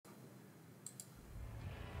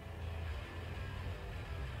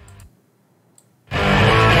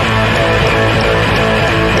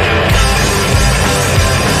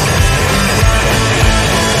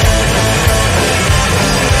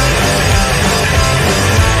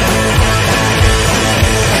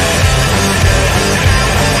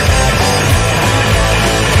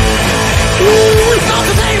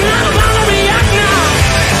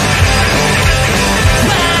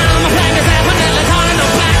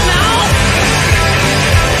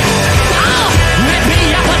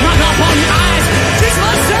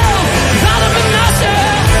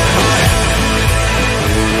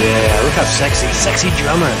sexy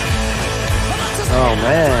drummer. Oh,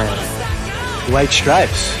 man. The White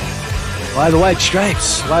Stripes. Why the White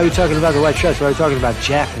Stripes? Why are we talking about the White Stripes? Why are we talking about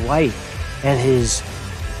Jack White and his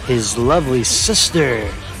lovely sister?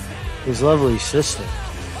 His lovely sister.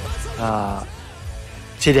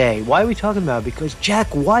 Today. Why are we talking about it? Because Jack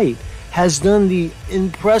White has done the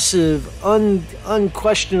impressive,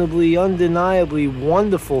 unquestionably, undeniably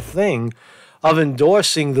wonderful thing of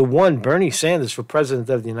endorsing the one Bernie Sanders for president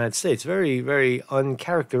of the United States. Very, very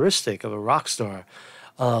uncharacteristic of a rock star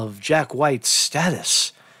of Jack White's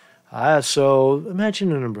status. So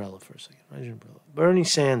imagine an umbrella for a second. Imagine an umbrella. Bernie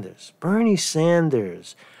Sanders.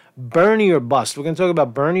 Bernie or bust. We're going to talk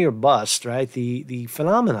about Bernie or bust, right? The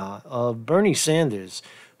phenomena of Bernie Sanders,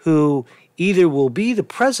 who either will be the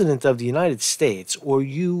president of the United States or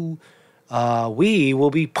we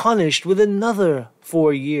will be punished with another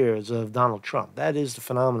 4 years of Donald Trump. That is the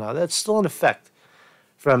phenomenon. That's still in effect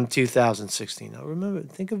from 2016. Now remember,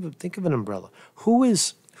 think of an umbrella.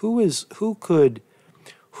 Whose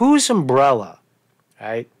umbrella,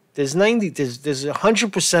 right? There's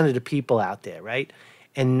 100% of the people out there, right?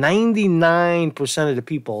 And 99% of the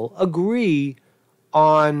people agree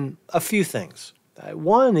on a few things.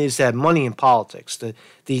 One is that money in politics,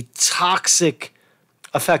 the toxic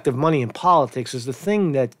effect of money in politics is the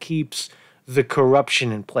thing that keeps the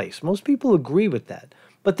corruption in place. Most people agree with that.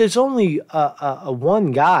 But there's only a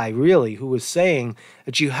one guy, really, who is saying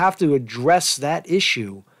that you have to address that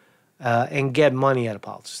issue and get money out of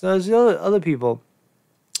politics. Now, there's other people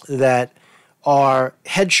that are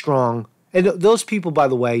headstrong. And those people, by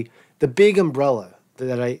the way, the big umbrella,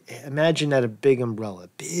 that I imagine that a big umbrella,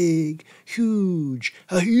 a huge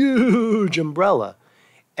umbrella.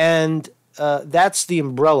 And that's the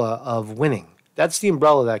umbrella of winning. That's the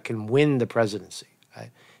umbrella that can win the presidency. Right?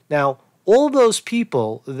 Now, all those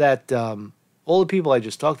people all the people I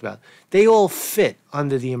just talked about, they all fit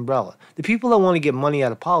under the umbrella. The people that want to get money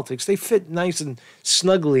out of politics, they fit nice and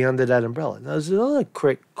snugly under that umbrella. Now, there's another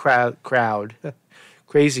crazy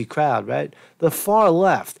crowd, right? The far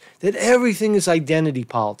left, that everything is identity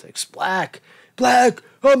politics. Black,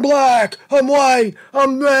 I'm black, I'm white,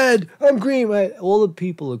 I'm red, I'm green, right? All the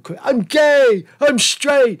people are I'm gay, I'm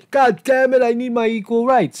straight, God damn it, I need my equal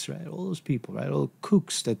rights, right? All those people, right? All the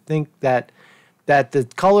kooks that think that the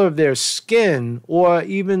color of their skin, or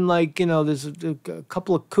even there's a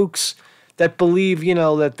couple of kooks that believe,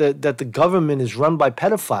 that the government is run by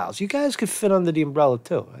pedophiles. You guys could fit under the umbrella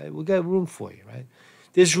too, right? We got room for you, right?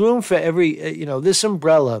 There's room for every, this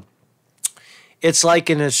umbrella. It's like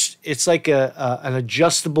an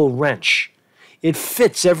adjustable wrench. It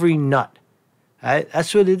fits every nut. Right?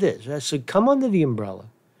 That's what it is. Right? So come under the umbrella.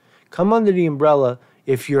 Come under the umbrella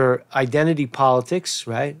if you're identity politics,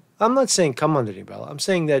 right? I'm not saying come under the umbrella. I'm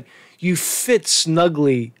saying that you fit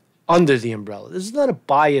snugly under the umbrella. This is not a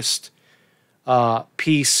biased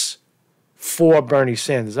piece for Bernie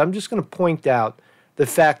Sanders. I'm just going to point out the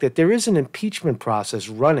fact that there is an impeachment process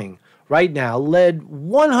running right now, led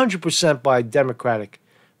 100% by Democratic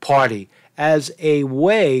Party, as a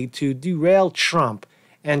way to derail Trump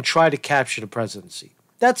and try to capture the presidency.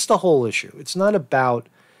 That's the whole issue. It's not about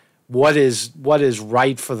what is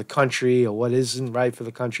right for the country or what isn't right for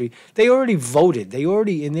the country. They already voted. They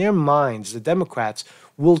already, in their minds, the Democrats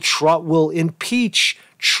will impeach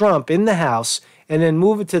Trump in the House and then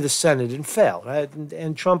move it to the Senate and fail. Right?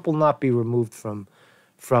 And Trump will not be removed from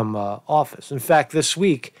office. In fact, this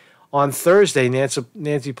week, on Thursday, Nancy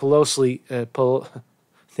Pelosi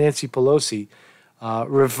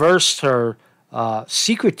reversed her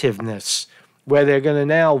secretiveness, where they're going to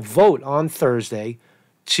now vote on Thursday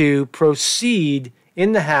to proceed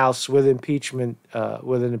in the House with impeachment,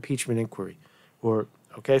 with an impeachment inquiry. So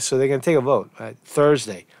they're going to take a vote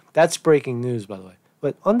Thursday. That's breaking news, by the way.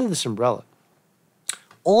 But under this umbrella,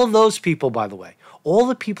 all those people, by the way, all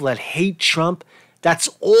the people that hate Trump. That's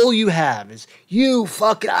all you have is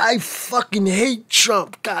I fucking hate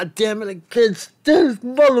Trump. God damn it, I can't stand this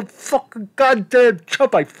motherfucking goddamn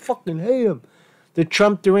Trump. I fucking hate him. The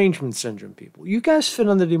Trump derangement syndrome people. You guys fit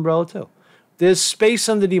under the umbrella too. There's space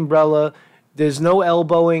under the umbrella. There's no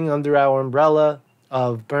elbowing under our umbrella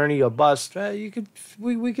of Bernie or bust. We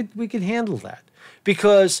could handle that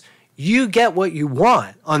because you get what you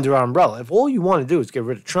want under our umbrella. If all you want to do is get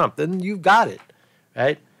rid of Trump, then you've got it,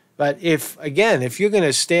 right? But if you're going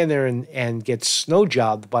to stand there and get snow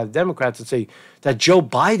jobbed by the Democrats and say that Joe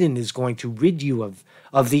Biden is going to rid you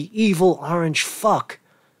of the evil orange fuck,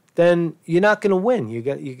 then you're not going to win.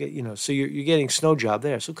 So you're getting snow jobbed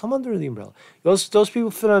there. So come under the umbrella. Those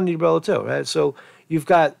people fit under the umbrella too, right? So you've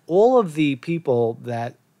got all of the people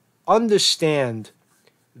that understand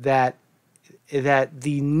that that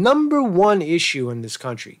the number one issue in this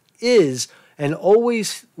country is and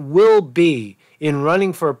always will be in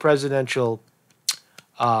running for a presidential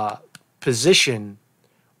position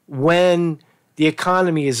when the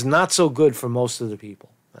economy is not so good for most of the people.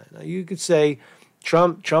 Now, you could say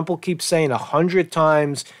Trump will keep saying 100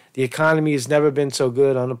 times the economy has never been so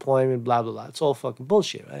good, unemployment, blah, blah, blah. It's all fucking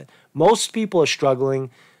bullshit, right? Most people are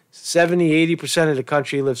struggling. 70-80% of the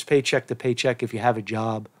country lives paycheck to paycheck if you have a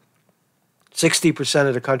job. 60%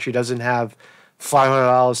 of the country doesn't have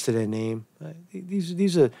 $500 to their name. Right?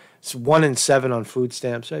 These are 1 in 7 on food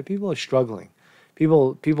stamps. Right? People are struggling.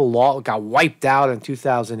 People got wiped out in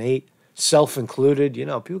 2008, self-included. You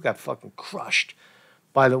know, people got fucking crushed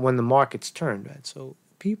by when the markets turned. Right? So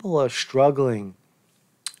people are struggling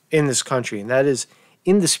in this country, and that is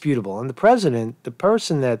indisputable. And the president, the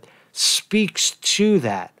person that speaks to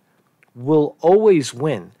that, will always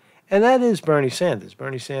win. And that is Bernie Sanders.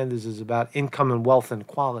 Bernie Sanders is about income and wealth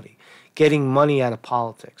inequality, getting money out of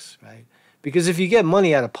politics, right? Because if you get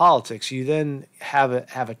money out of politics, you then have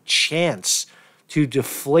a chance to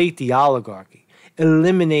deflate the oligarchy,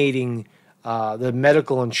 eliminating the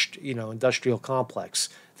medical and industrial complex,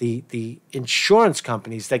 the insurance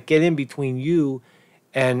companies that get in between you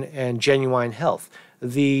and genuine health,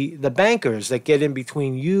 the bankers that get in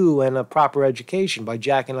between you and a proper education by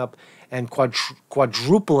jacking up and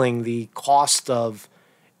quadrupling the cost of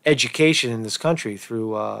education in this country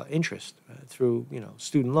through interest, through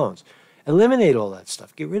student loans. Eliminate all that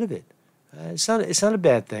stuff. Get rid of it. It's not a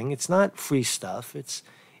bad thing. It's not free stuff.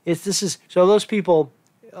 So those people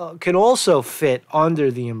can also fit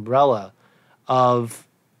under the umbrella of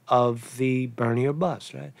the Bernie or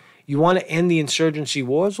bust, right? You want to end the insurgency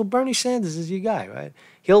wars? Well, Bernie Sanders is your guy, right?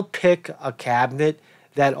 He'll pick a cabinet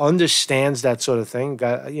that understands that sort of thing.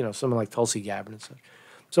 Someone like Tulsi Gabbard and such.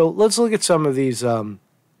 So let's look at some of these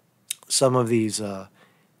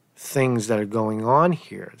things that are going on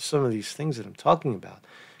here. Some of these things that I'm talking about.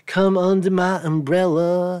 Come under my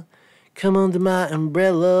umbrella. Come under my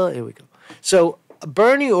umbrella. Here we go. So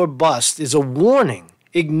Bernie or bust is a warning.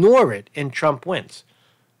 Ignore it, and Trump wins.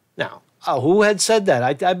 Now, who had said that?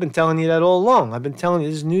 I've been telling you that all along. I've been telling you,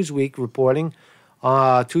 this is Newsweek reporting.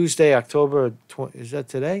 Tuesday, October 20, is that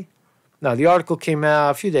today? No, the article came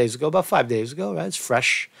out a few days ago, about 5 days ago, right? It's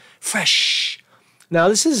fresh. Now,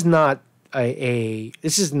 this is not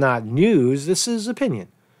this is not news, this is opinion.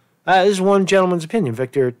 This is one gentleman's opinion,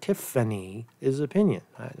 Victor Tiffany's opinion.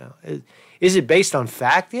 I know. Is it based on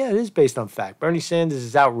fact? Yeah, it is based on fact. Bernie Sanders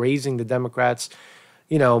is outraising the Democrats,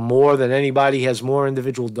 more than anybody. He has more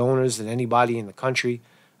individual donors than anybody in the country.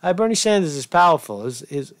 Bernie Sanders is powerful.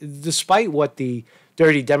 Despite what the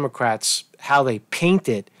dirty Democrats, how they paint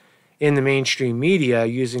it in the mainstream media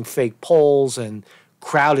using fake polls and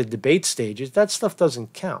crowded debate stages, that stuff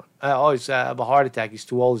doesn't count. I always have a heart attack. He's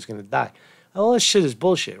too old. He's going to die. All this shit is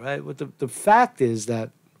bullshit, right? But the fact is that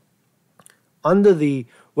we're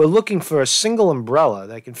looking for a single umbrella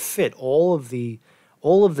that can fit all of the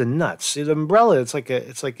nuts. See, the umbrella, it's like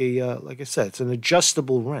I said, it's an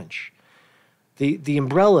adjustable wrench. The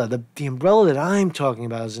umbrella that I'm talking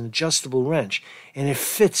about is an adjustable wrench, and it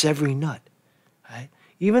fits every nut. Right?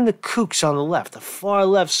 Even the kooks on the left, the far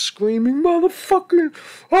left, screaming, "Motherfucker,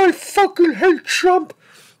 I fucking hate Trump!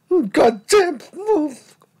 Goddamn!"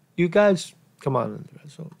 You guys, come on.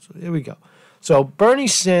 So here we go. So Bernie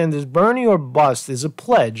Sanders, Bernie or bust, is a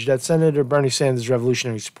pledge that Senator Bernie Sanders'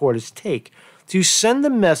 revolutionary supporters take to send a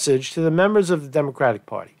message to the members of the Democratic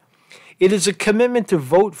Party. It is a commitment to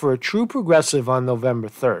vote for a true progressive on November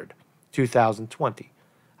 3rd, 2020.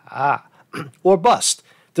 Or bust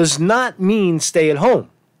does not mean stay at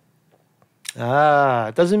home.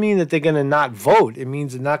 It doesn't mean that they're going to not vote. It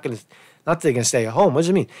means they're not that they're going to stay at home. What does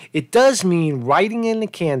it mean? It does mean writing in a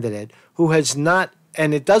candidate who has not,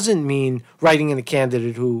 and it doesn't mean writing in a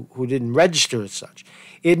candidate who didn't register as such.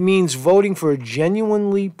 It means voting for a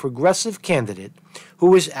genuinely progressive candidate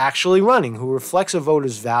who is actually running, who reflects a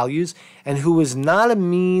voter's values, and who is not a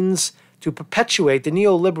means to perpetuate the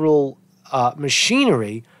neoliberal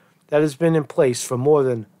machinery that has been in place for more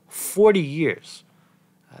than 40 years.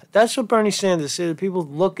 That's what Bernie Sanders said. People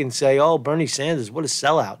look and say, "Oh, Bernie Sanders, what a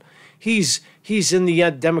sellout. He's in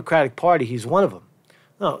the Democratic Party. He's one of them."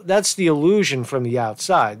 No, that's the illusion from the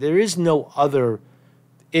outside. There is no other.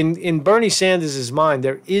 In Bernie Sanders' mind,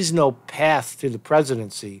 there is no path to the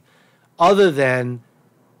presidency other than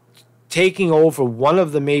taking over one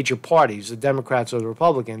of the major parties, the Democrats or the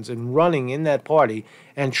Republicans, and running in that party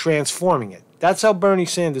and transforming it. That's how Bernie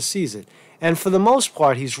Sanders sees it. And for the most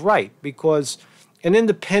part, he's right, because an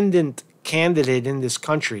independent candidate in this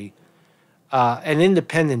country, an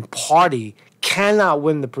independent party cannot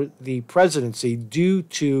win the presidency due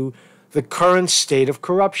to the current state of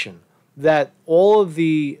corruption. That all of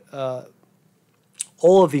the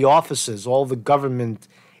offices, all the government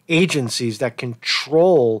agencies that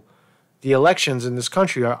control the elections in this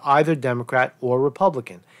country are either Democrat or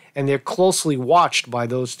Republican, and they're closely watched by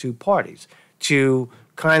those two parties to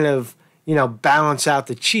kind of, balance out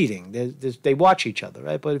the cheating. They watch each other,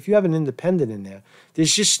 right? But if you have an independent in there,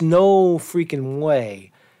 there's just no freaking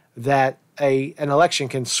way that an election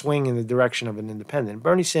can swing in the direction of an independent.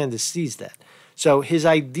 Bernie Sanders sees that. So his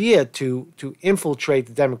idea to infiltrate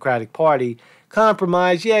the Democratic Party,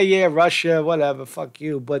 compromise, yeah, Russia, whatever, fuck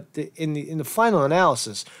you. But in the final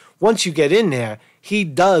analysis, once you get in there, he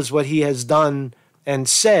does what he has done and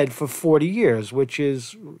said for 40 years, which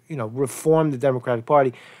is, reform the Democratic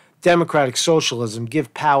Party, democratic socialism,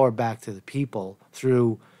 give power back to the people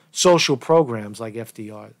through social programs like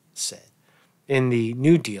FDR said. In the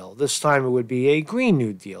New Deal, this time it would be a Green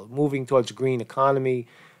New Deal, moving towards a green economy,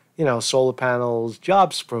 solar panels,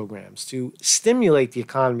 jobs programs to stimulate the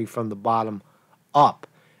economy from the bottom up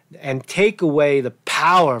and take away the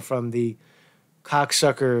power from the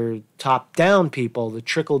cocksucker top-down people, the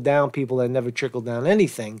trickle-down people that never trickle down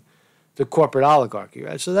anything, the corporate oligarchy,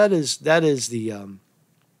 right? So that is the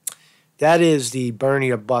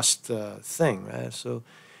Bernie or bust thing, right? So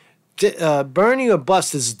Bernie or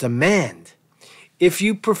bust is demand. If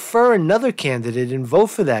you prefer another candidate and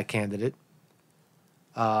vote for that candidate,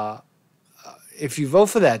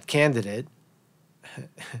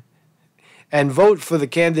 and vote for the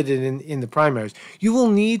candidate in the primaries, you will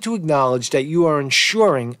need to acknowledge that you are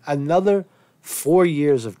ensuring another 4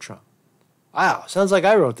 years of Trump. Wow, sounds like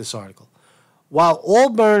I wrote this article. While all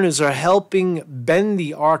Berners are helping bend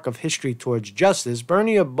the arc of history towards justice,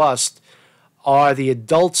 Bernie or bust are the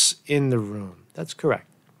adults in the room. That's correct.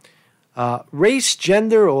 Race,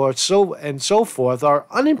 gender, or so forth are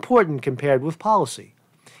unimportant compared with policy.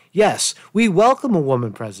 Yes, we welcome a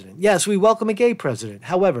woman president. Yes, we welcome a gay president.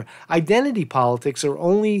 However, identity politics are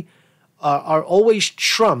always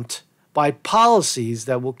trumped by policies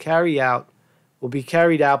that will be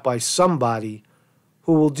carried out by somebody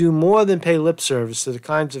who will do more than pay lip service to the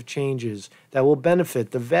kinds of changes that will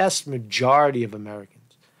benefit the vast majority of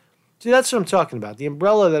Americans. See, that's what I'm talking about. The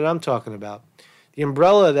umbrella that I'm talking about, the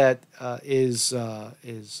umbrella that is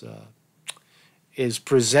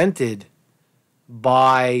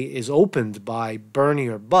opened by Bernie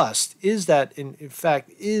or bust, is that in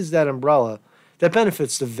fact that umbrella that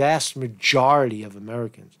benefits the vast majority of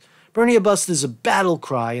Americans. Bernie or bust is a battle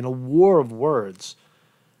cry and a war of words.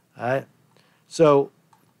 All right? So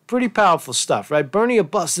pretty powerful stuff, right? Bernie or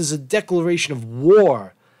bust is a declaration of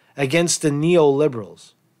war against the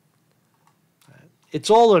neoliberals. It's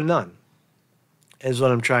all or none, is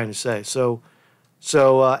what I'm trying to say. So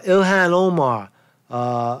Ilhan Omar,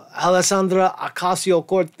 Alessandra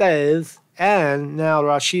Ocasio-Cortez, and now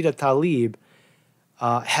Rashida Tlaib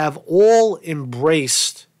have all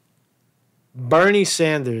embraced Bernie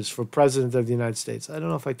Sanders for president of the United States. I don't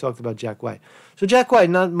know if I talked about Jack White. So Jack White,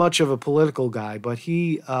 not much of a political guy, but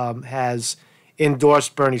he has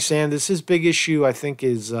endorsed Bernie Sanders. His big issue, I think,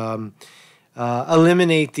 is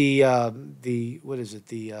eliminate the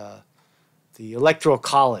electoral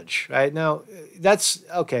college. Right now, that's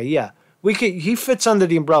okay. Yeah. He fits under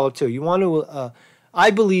the umbrella too. You want to,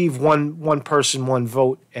 I believe one person, one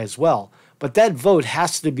vote as well. But that vote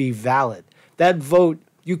has to be valid. That vote,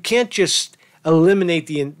 you can't just eliminate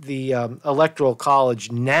the electoral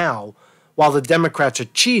college now while the Democrats are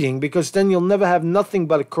cheating, because then you'll never have nothing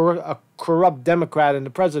but a corrupt Democrat in the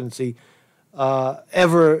presidency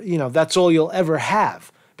ever. That's all you'll ever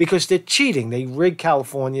have, because they're cheating. They rig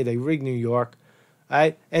California, they rig New York.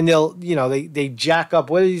 Right? And they jack up.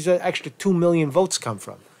 Where do these extra 2 million votes come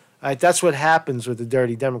from? Right? That's what happens with the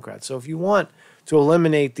dirty Democrats. So if you want to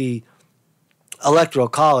eliminate the electoral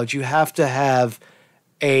college, you have to have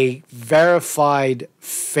a verified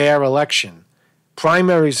fair election,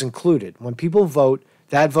 primaries included. When people vote,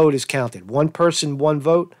 that vote is counted. One person, one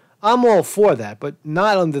vote. I'm all for that, but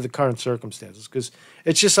not under the current circumstances, because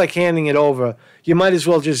it's just like handing it over. You might as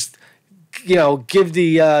well just give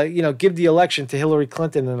the election to Hillary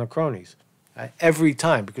Clinton and her cronies every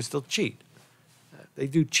time, because they'll cheat. They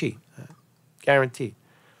do cheat, guaranteed.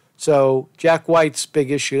 So Jack White's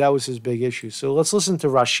big issue, that was his big issue. So let's listen to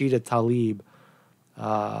Rashida Tlaib,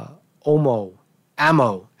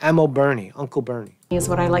 Ammo Bernie, Uncle Bernie. Is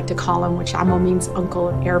what I like to call him, which Ammo means uncle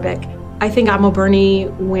in Arabic. I think Ammo Bernie,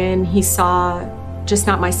 when he saw just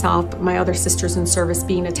not myself, but my other sisters in service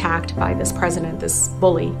being attacked by this president, this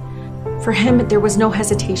bully, for him, there was no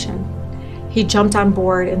hesitation. He jumped on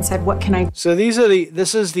board and said, what can I do? So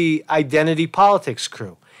this is the identity politics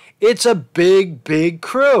crew. It's a big, big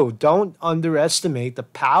crew. Don't underestimate the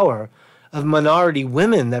power of minority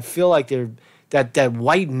women that feel like that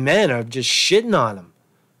white men are just shitting on them.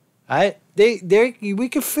 Right? We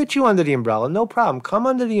could fit you under the umbrella, no problem. Come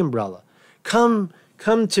under the umbrella. Come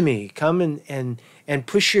to me. Come and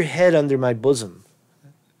push your head under my bosom.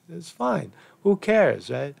 It's fine. Who cares,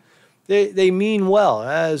 right? They mean well.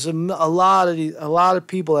 There's a lot of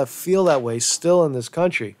people that feel that way still in this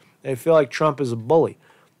country. They feel like Trump is a bully.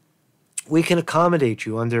 We can accommodate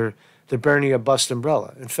you under the Bernie or Bust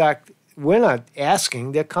umbrella. In fact, we're not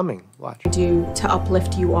asking, they're coming. Watch. Do to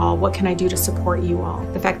uplift you all? What can I do to support you all?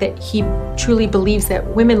 The fact that he truly believes that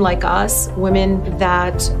women like us, women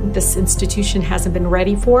that this institution hasn't been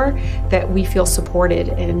ready for, that we feel supported.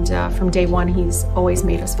 And from day one, he's always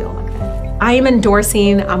made us feel like that. I am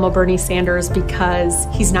endorsing Bernie Sanders because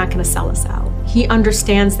he's not going to sell us out. He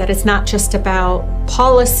understands that it's not just about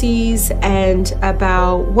policies and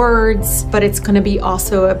about words, but it's going to be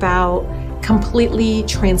also about completely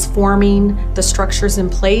transforming the structures in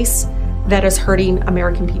place that is hurting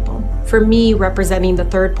American people. For me, representing the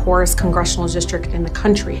third poorest congressional district in the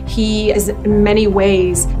country, he is in many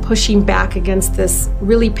ways pushing back against this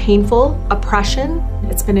really painful oppression.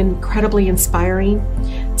 It's been incredibly inspiring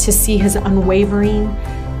to see his unwavering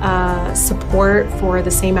support for the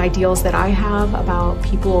same ideals that I have about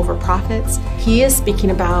people over profits. He is speaking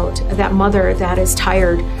about that mother that is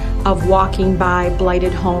tired of walking by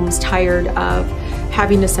blighted homes, tired of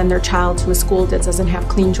having to send their child to a school that doesn't have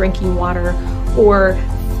clean drinking water, or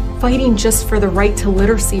fighting just for the right to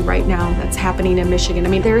literacy right now that's happening in Michigan. I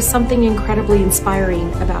mean, there is something incredibly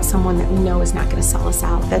inspiring about someone that we know is not going to sell us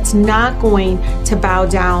out, that's not going to bow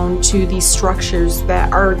down to these structures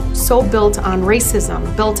that are so built on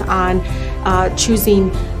racism, built on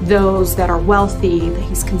choosing those that are wealthy, that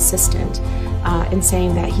he's consistent in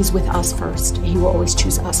saying that he's with us first. He will always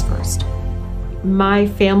choose us first. My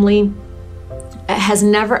family has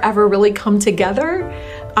never ever really come together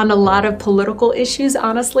on a lot of political issues,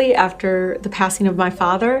 honestly, after the passing of my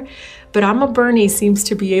father. But Bernie seems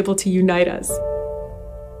to be able to unite us.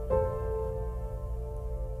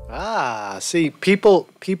 See, people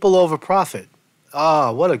over profit.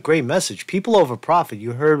 What a great message. People over profit.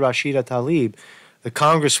 You heard Rashida Tlaib, the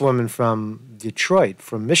congresswoman from Detroit,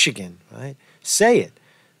 from Michigan, right? Say it.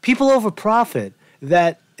 People over profit,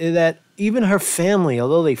 that even her family,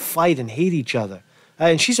 although they fight and hate each other,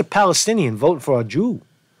 and she's a Palestinian voting for a Jew.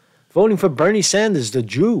 Voting for Bernie Sanders, the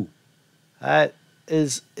Jew,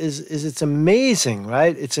 it's amazing,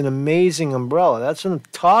 right? It's an amazing umbrella. That's what I'm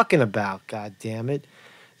talking about, God damn it.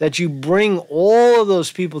 That you bring all of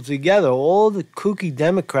those people together, all the kooky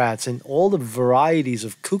Democrats and all the varieties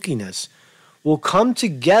of kookiness will come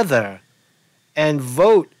together and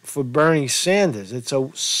vote for Bernie Sanders. It's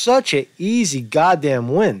such an easy goddamn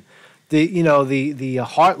win. The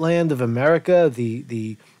heartland of America,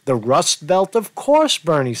 the Rust Belt, of course,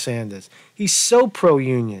 Bernie Sanders. He's so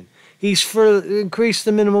pro-union. He's for increase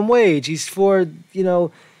the minimum wage. He's for,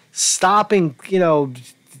 stopping, TPP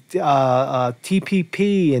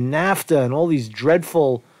and NAFTA and all these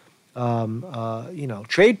dreadful,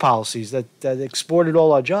 trade policies that exported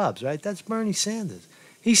all our jobs, right? That's Bernie Sanders.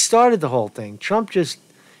 He started the whole thing. Trump just,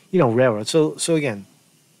 railroad. So again,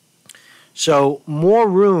 more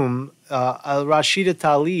room, Rashida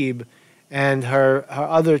Tlaib and her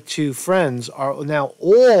other two friends are now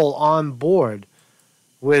all on board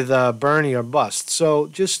with Bernie or Bust. So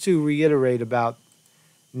just to reiterate about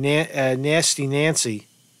Nasty Nancy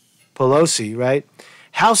Pelosi, right?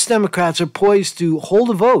 House Democrats are poised to hold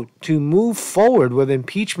a vote to move forward with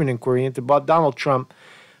impeachment inquiry into Donald Trump.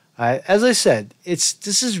 As I said,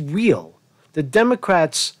 this is real. The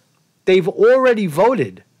Democrats, they've already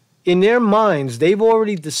voted. In their minds, they've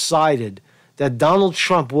already decided that Donald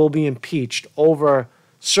Trump will be impeached over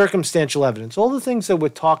circumstantial evidence. All the things that we're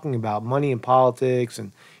talking about, money in politics.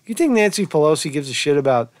 And you think Nancy Pelosi gives a shit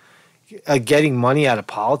about getting money out of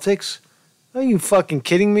politics? Are you fucking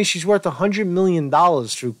kidding me? She's worth $100 million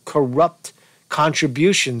through corrupt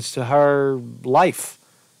contributions to her life.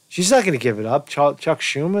 She's not going to give it up. Chuck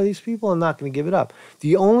Schumer, these people are not going to give it up.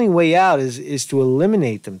 The only way out is to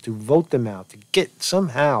eliminate them, to vote them out, to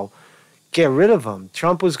somehow get rid of them.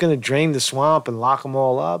 Trump was going to drain the swamp and lock them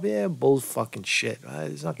all up. Yeah, bull fucking shit,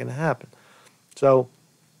 right? It's not going to happen. So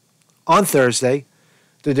on Thursday,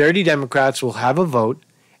 the Dirty Democrats will have a vote,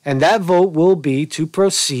 and that vote will be to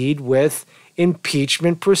proceed with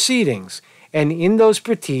impeachment proceedings. And in those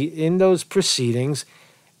proceedings,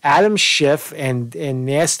 Adam Schiff and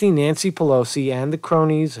nasty Nancy Pelosi and the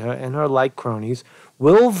cronies and her like cronies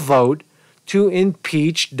will vote to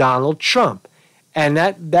impeach Donald Trump. And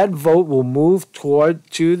that vote will move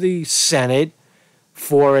to the Senate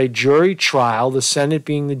for a jury trial, the Senate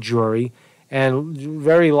being the jury, and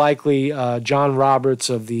very likely John Roberts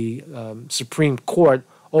of the Supreme Court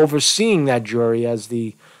overseeing that jury as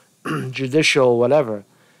the judicial whatever.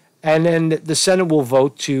 And then the Senate will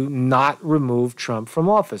vote to not remove Trump from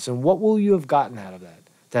office. And what will you have gotten out of that,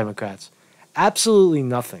 Democrats? Absolutely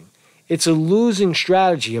nothing. It's a losing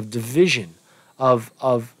strategy of division, of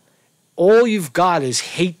all you've got is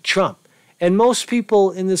hate Trump. And most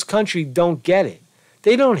people in this country don't get it.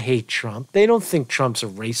 They don't hate Trump. They don't think Trump's a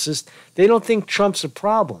racist. They don't think Trump's a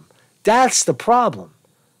problem. That's the problem,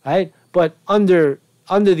 right? But under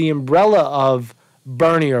the umbrella of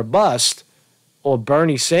Bernie or bust, or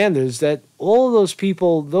Bernie Sanders, that all of those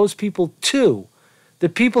people too, the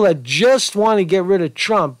people that just want to get rid of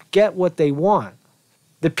Trump get what they want.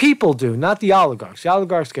 The people do, not the oligarchs. The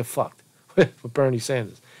oligarchs get fucked with Bernie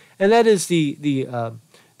Sanders. And that is the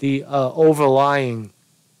overlying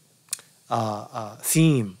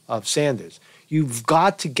theme of Sanders. You've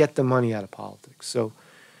got to get the money out of politics. So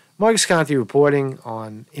Marcus Conte reporting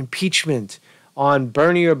on impeachment, on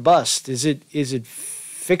Bernie or bust. Is it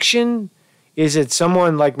fiction? Is it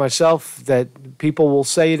someone like myself that people will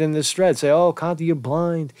say it in this thread? Say, "Oh, Conte, you're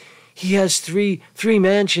blind. He has three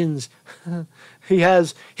mansions. He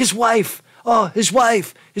has his wife. Oh, his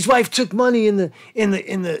wife. His wife took money in the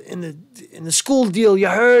school deal. You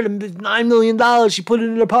heard him, $9 million. She put it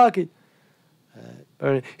in her pocket.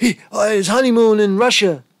 His honeymoon in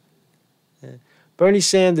Russia." Bernie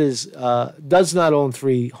Sanders does not own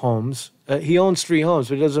three homes. He owns three homes,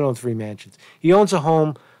 but he doesn't own three mansions. He owns a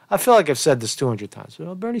home. I feel like I've said this 200 times.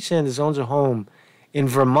 But Bernie Sanders owns a home in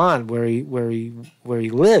Vermont where he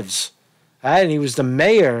lives, right? And he was the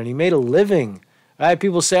mayor, and he made a living. Right?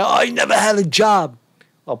 People say, "Oh, he never had a job."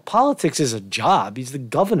 Well, politics is a job. He's the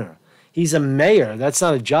governor. He's a mayor. That's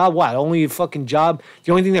not a job. What? Only a fucking job?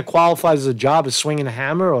 The only thing that qualifies as a job is swinging a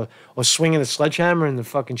hammer or swinging a sledgehammer in the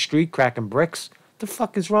fucking street, cracking bricks. What the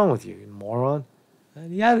fuck is wrong with you, you moron?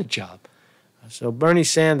 He had a job. So Bernie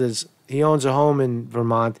Sanders, he owns a home in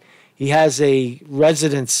Vermont. He has a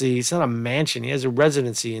residency. It's not a mansion. He has a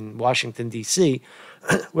residency in Washington, D.C.,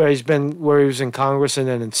 where he was in Congress and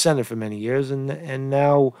then in Senate for many years, and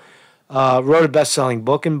now wrote a best-selling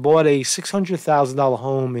book and bought a $600,000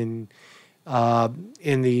 home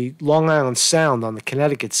in the Long Island Sound on the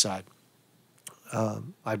Connecticut side,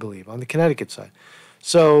 I believe, on the Connecticut side.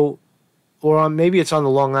 So, maybe it's on the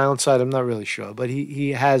Long Island side. I'm not really sure, but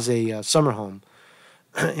he has a summer home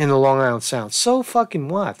in the Long Island Sound. So fucking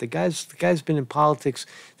what? The guy's been in politics.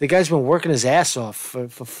 The guy's been working his ass off for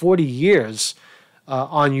 40 years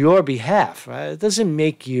on your behalf, right? It doesn't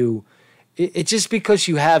make you. It just because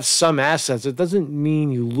you have some assets, it doesn't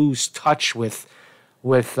mean you lose touch with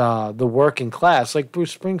the working class. Like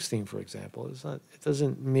Bruce Springsteen, for example, it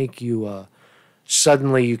doesn't make you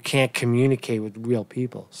suddenly you can't communicate with real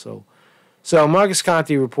people. So Marcus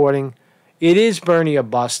Conte reporting, it is Bernie or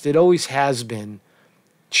bust. It always has been.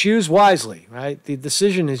 Choose wisely, right? The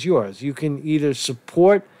decision is yours. You can either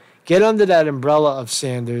get under that umbrella of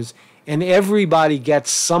Sanders, and everybody gets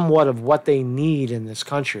somewhat of what they need in this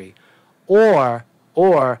country, or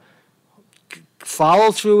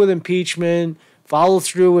follow through with impeachment, follow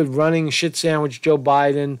through with running shit sandwich Joe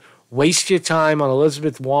Biden, waste your time on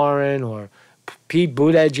Elizabeth Warren or Pete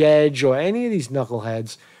Buttigieg or any of these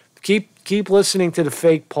knuckleheads. Keep listening to the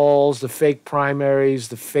fake polls, the fake primaries,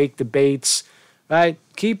 the fake debates, right?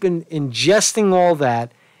 Keep ingesting all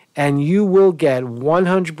that, and you will get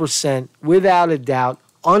 100%, without a doubt,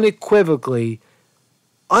 unequivocally,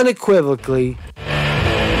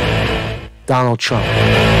 Donald Trump.